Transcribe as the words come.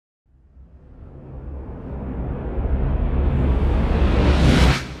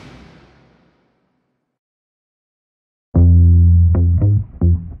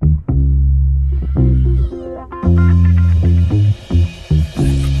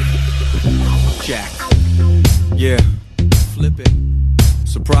shack. Yeah, flip it.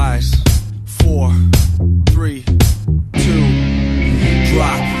 Surprise. 4, 3, 2,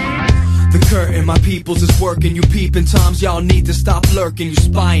 drop. The curtain, my peoples is working. You peeping toms, y'all need to stop lurking. You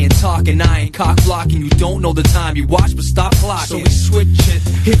spying, talking, I ain't cock blocking. You don't know the time you watch, but stop clocking. So we switch it,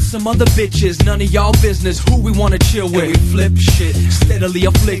 hit some other bitches. None of y'all business, who we wanna chill with. And we flip shit, steadily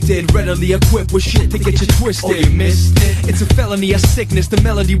afflicted, readily equipped with shit to get you twisted. Oh, you missed it? It's a felony, a sickness, the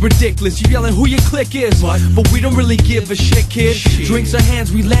melody ridiculous. You yelling who your clique is, what? But we don't really give a shit, kid. Drinks our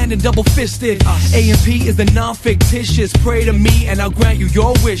hands, we landing double-fisted. A&P is the non-fictitious. Pray to me and I'll grant you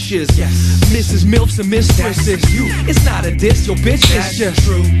your wishes. Yes. Mrs. Milfs and Mistresses. It's not a diss, your bitch, it's just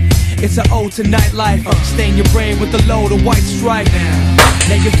true. It's an ode to nightlife. Stain your brain with a load of white stripe.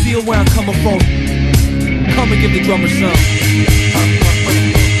 Now you feel where I'm coming from. Come and give the drummer some.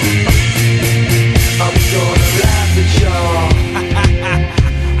 I'm gonna laugh at y'all.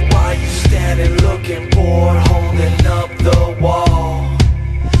 Why you standing looking bored, holding up the wall?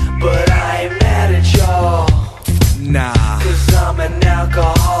 But I ain't mad at y'all. Nah, cause I'm an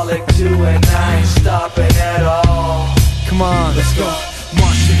alcoholic too, and I ain't stopping at all. Come on, let's go.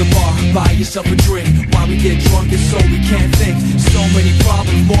 March to the bar, buy yourself a drink. While we get drunk, it's so we can't think. So many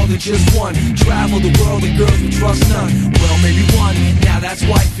problems, more than just one. Travel the world and girls we trust none. Well, maybe one, now that's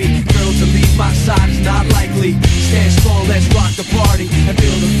wifey. Girls to leave my side is not likely. Stand strong, let's rock the party and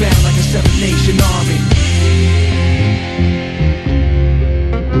build a band like a 7-nation army.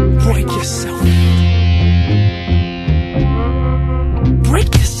 Break yourself. Break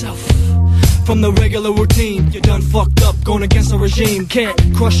yourself from the regular routine. You're done fucked up, going against the regime. Can't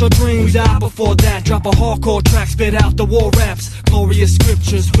crush your dreams, die before that. Drop a hardcore track, spit out the war raps. Glorious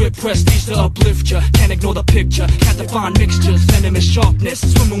scriptures with prestige to uplift ya. Can't ignore the picture, can't define mixtures. Venomous sharpness,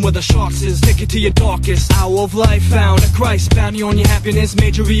 swimming where the sharks is. Take it to your darkest hour of life. Found a Christ, bounty on your happiness.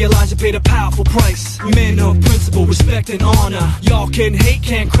 Made you realize you paid a powerful price. Men of principle, respect and honor. Y'all can hate,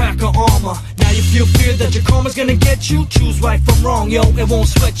 can't crack her armor. Now you feel fear that your karma's gonna get you. Choose right from wrong, yo, it won't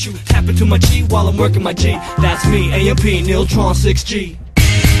sweat you. Tap into my G while I'm working my G. That's me, A&P, Neiltron 6G.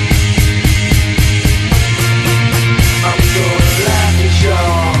 I'm gonna laugh at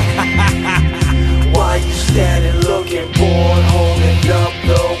y'all. Why you standing looking bored, holding up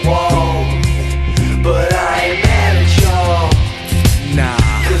the wall? But I ain't mad at y'all. Nah,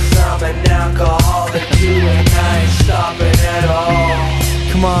 cause I'm an alcoholic too, and I ain't stopping at all.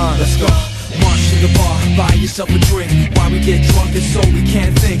 Come on, let's go. March to the bar, buy yourself a drink. While we get drunk, it's so we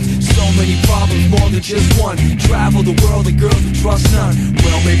can't think. So many problems, more than just one. Travel the world and girls we trust none.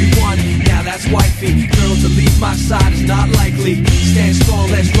 Well, maybe one, now that's wifey. Girls to leave my side is not likely. Stand strong,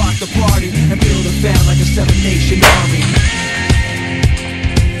 let's rock the party and build a band like a 7-nation army.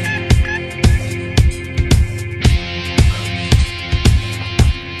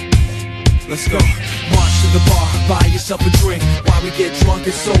 Let's go. March to the bar, buy yourself a drink. While we get drunk,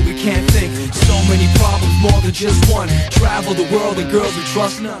 it's so we can't think. So many problems, more than just one. Travel the world and girls we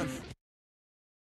trust none.